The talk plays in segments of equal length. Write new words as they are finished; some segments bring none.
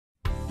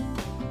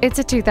It's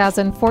a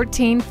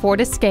 2014 Ford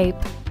Escape.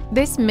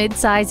 This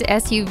midsize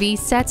SUV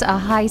sets a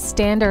high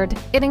standard.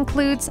 It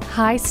includes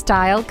high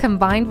style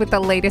combined with the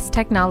latest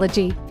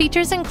technology.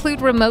 Features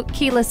include remote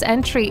keyless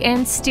entry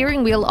and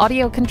steering wheel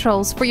audio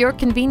controls for your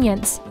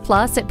convenience.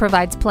 Plus, it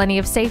provides plenty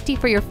of safety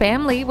for your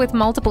family with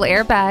multiple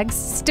airbags,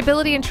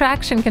 stability and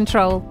traction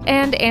control,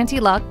 and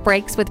anti-lock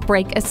brakes with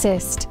brake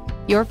assist.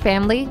 Your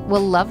family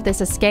will love this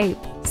Escape.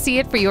 See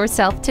it for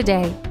yourself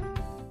today.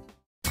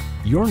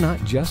 You're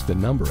not just a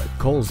number at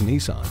Cowles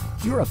Nissan.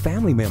 You're a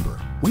family member.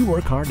 We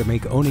work hard to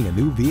make owning a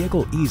new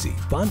vehicle easy,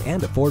 fun,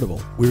 and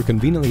affordable. We're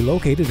conveniently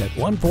located at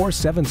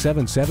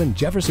 14777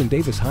 Jefferson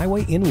Davis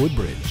Highway in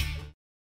Woodbridge.